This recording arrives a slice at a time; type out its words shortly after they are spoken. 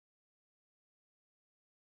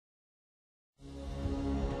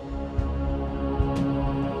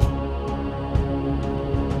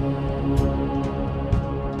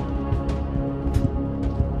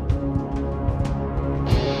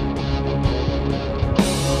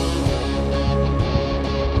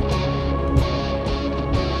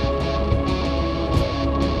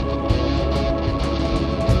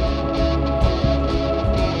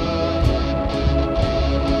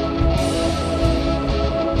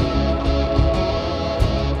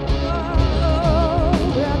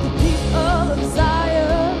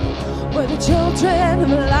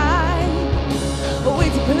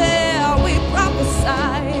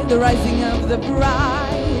the rising of the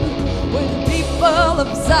bride. We're the people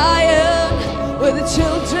of Zion, we're the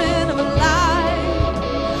children of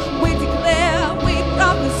light. We declare, we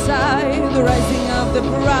prophesy, the rising of the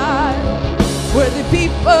bride. We're the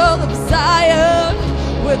people of Zion,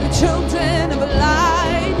 we're the children of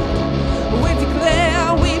light. We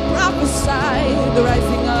declare, we prophesy, the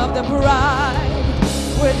rising of the bride.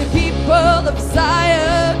 We're the people of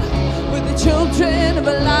Zion, we're the children of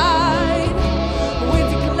light. We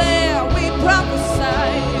declare, we prophesy,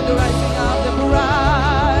 the rising of the bride.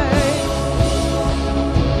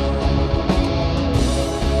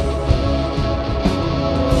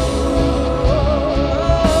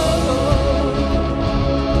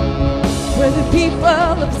 We're the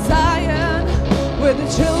people of Zion, we're the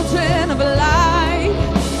children of light.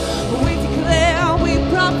 We declare, we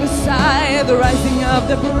prophesy, the rising of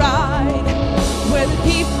the bride. We're the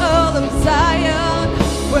people of Zion,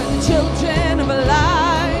 we're the children of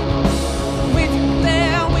light. We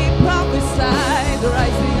declare, we prophesy, the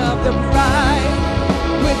rising of the bride.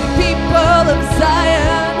 We're the people of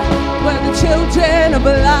Zion, we're the children of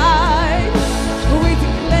light. We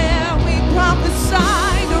declare, we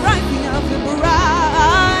prophesy, the rising of the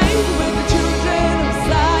bride. We're the children of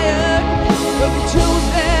Zion, we're the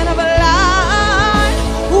children of light.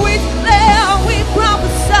 We declare, we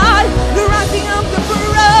prophesy, the rising of the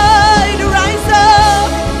bride. Rise up,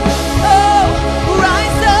 oh,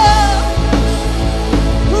 rise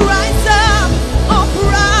up, oh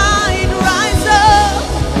bride, rise up,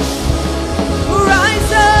 oh,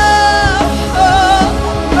 rise up,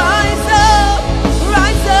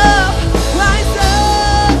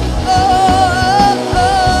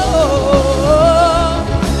 oh,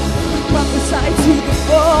 prophesy to the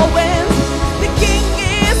four winds, the King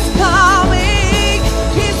is coming,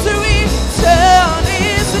 His return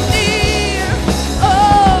is near.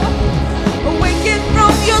 Oh, awaken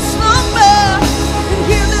from your slumber and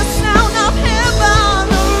hear the sound of heaven.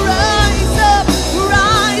 Rise up,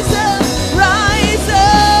 rise up, rise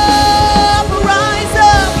up, rise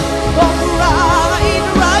up, oh bride,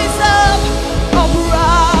 rise up, oh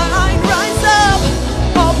bride, rise up,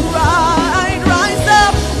 oh bride, rise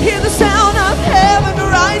up. Hear the sound of heaven,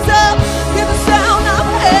 rise up. Hear the sound of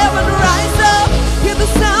heaven, rise up. Hear the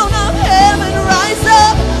sound of heaven, rise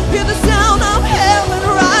up. Hear the sound of heaven,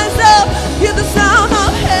 rise up. Hear the sound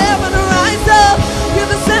of heaven, rise up. Hear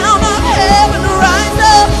the sound of heaven, rise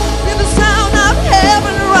up. Hear the sound of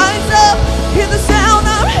heaven, rise up. Hear the sound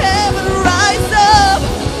of heaven, rise up.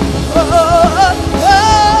 Oh, oh, oh,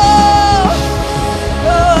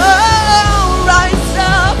 oh, rise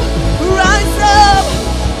up, rise up,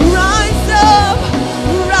 rise up,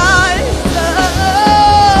 rise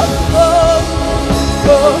up. Oh,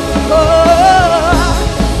 oh, oh,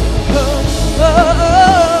 oh, oh,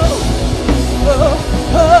 oh,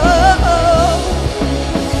 oh.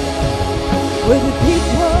 We're the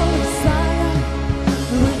people of Zion,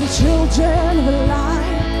 we're the children of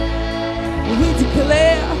light. We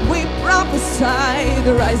declare, we prophesy,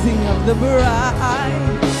 the rising of the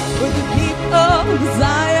bride. We're the people of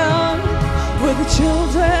Zion, we're the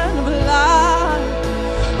children of light.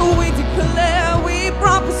 We declare, we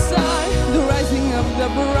prophesy, the rising of the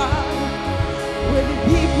bride. We're the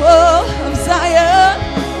people of Zion,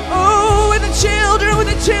 oh, we're the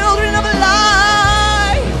children of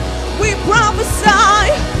light. We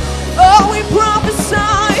prophesy, oh, we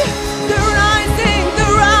prophesy, the rising, the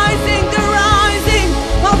rising, the rising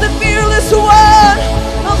of the fearless one,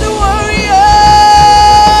 of the warrior.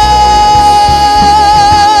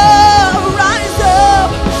 Rise up,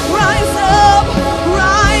 rise up,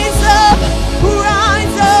 rise up,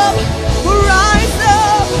 rise up, rise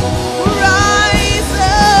up, rise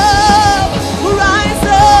up, rise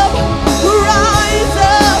up, rise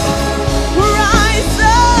up, rise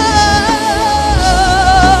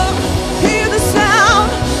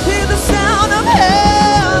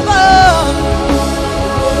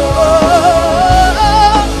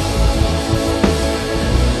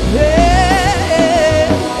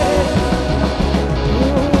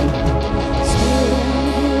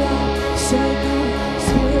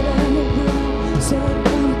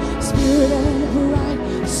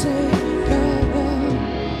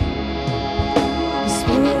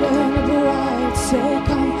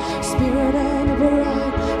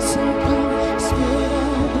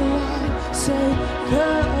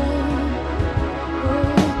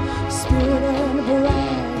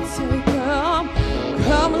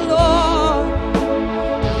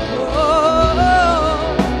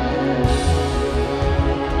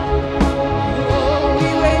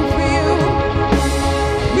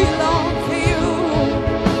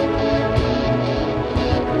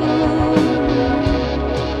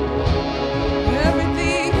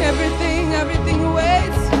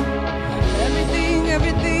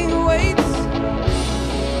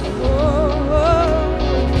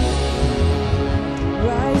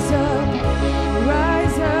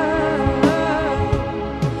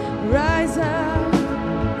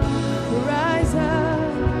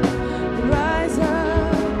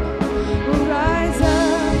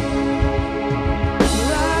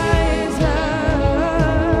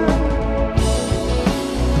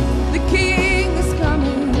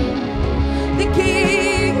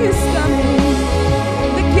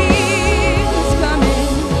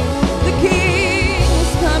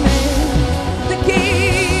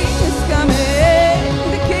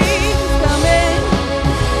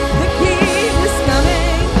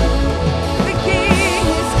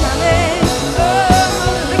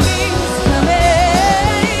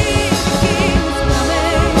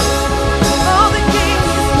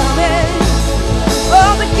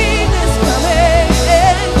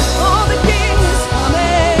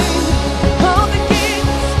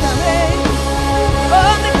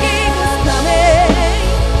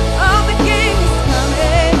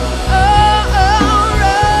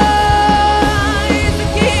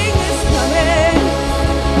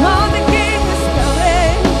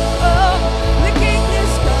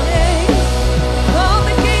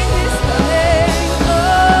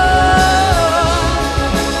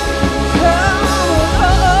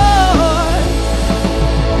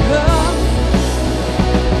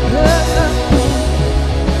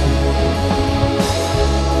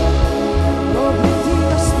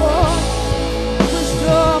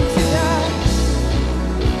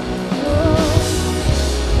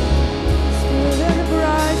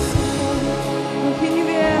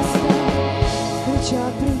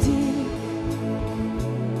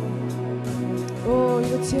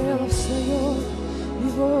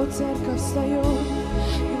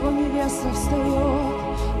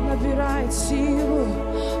силу,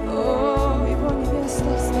 Его невеста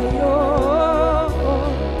встает.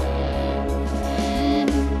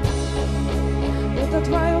 Это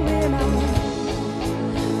Твое время,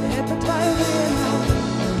 это Твое время,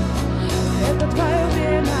 это Твое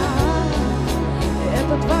время,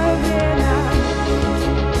 это Твое время,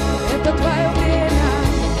 это Твое время,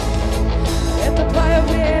 это Твое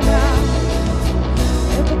время,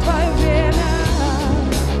 это Твое время,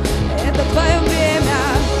 это Твое время,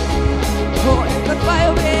 о, это Твое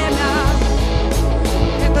время,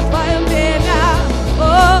 это Твое время, о,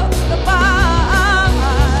 вставай,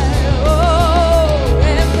 о,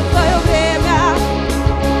 это Твое время,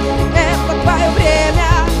 это Твое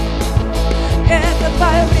время, это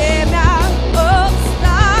Твое время, о,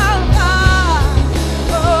 вставай,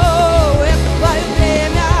 о, это Твое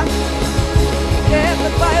время, это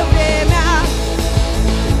Твое время,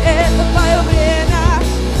 это Твое время,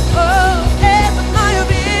 о, это Твое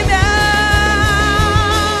время,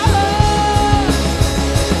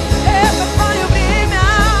 это Твое время,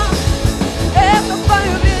 это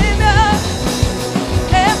Твое время,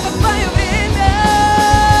 это Твое время,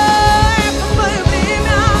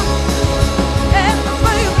 это Твое время, это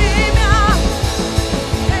Твое время,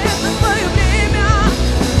 это Твое время,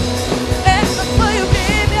 это Твое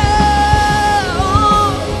время, о,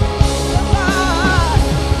 давай, это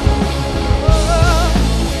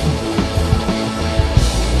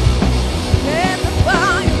Твое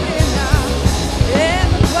время,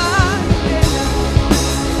 это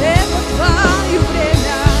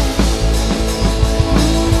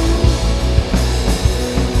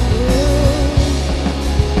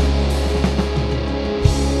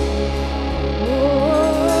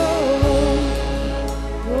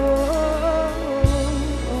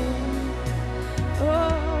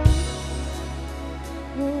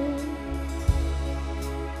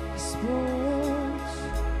время,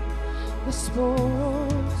 это Твое время.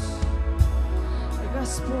 Господь,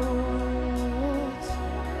 Господь,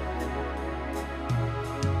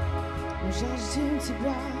 мы жаждем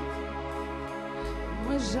Тебя,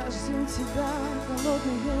 мы жаждем Тебя,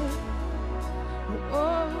 голодные.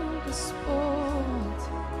 О, Господь,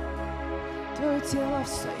 Твое тело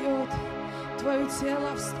встает, Твое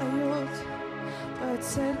тело встает, Твоя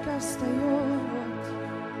церковь встает.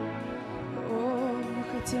 О, мы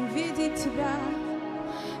хотим видеть Тебя,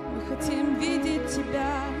 мы хотим видеть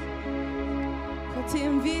Тебя,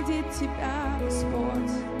 хотим видеть Тебя,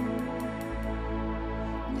 Господь.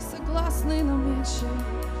 Не согласны, но меньше,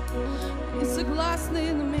 не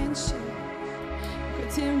согласны, но меньше.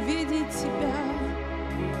 Хотим видеть Тебя,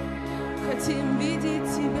 хотим видеть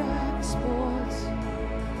Тебя, Господь.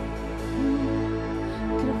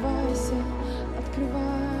 Открывайся,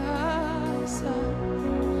 открывайся.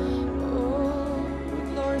 Oh, we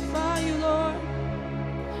glorify You, Lord.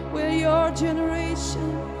 We're Your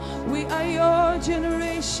generation. We are Your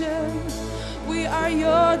generation. We are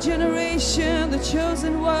Your generation, the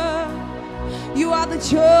chosen one. You are the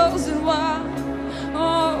chosen one.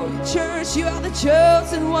 Oh, church, You are the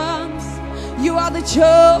chosen ones. You are the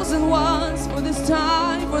chosen ones for this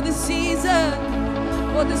time, for this season,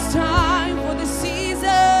 for this time, for this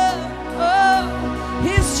season. Oh,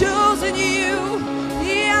 He's chosen you.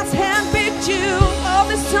 He has handpicked you all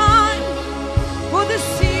this time for this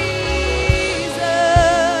season.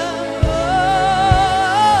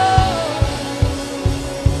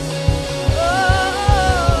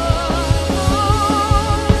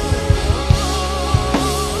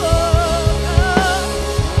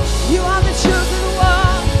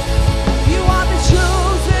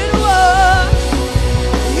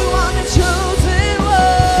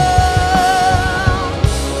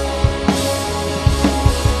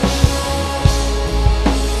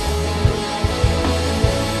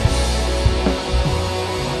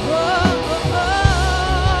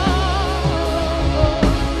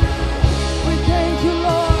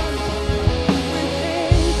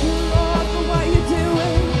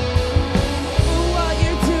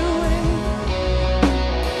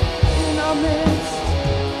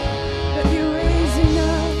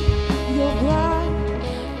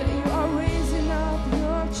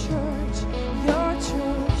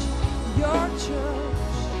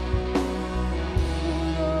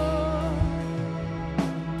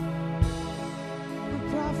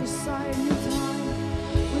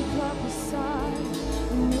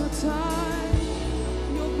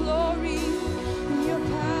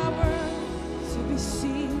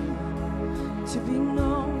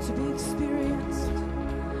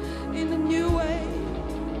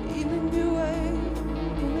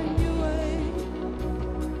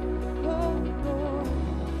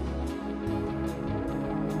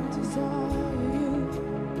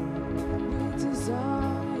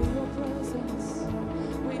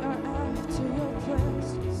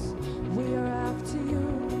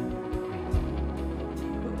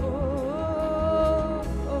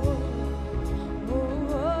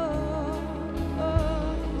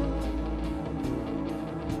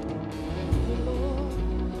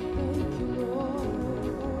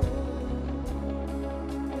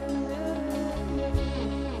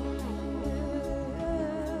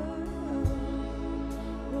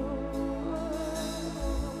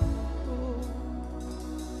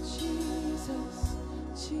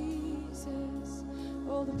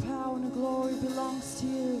 belongs to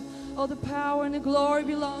you. All the power and the glory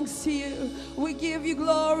belongs to you. We give you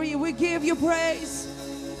glory, we give you praise.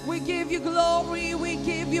 We give you glory, we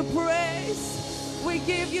give you praise. We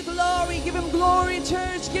give you glory, give him glory,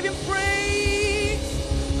 church, give him praise.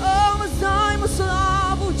 О, мы знаем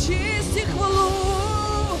славу, честь и хвалу.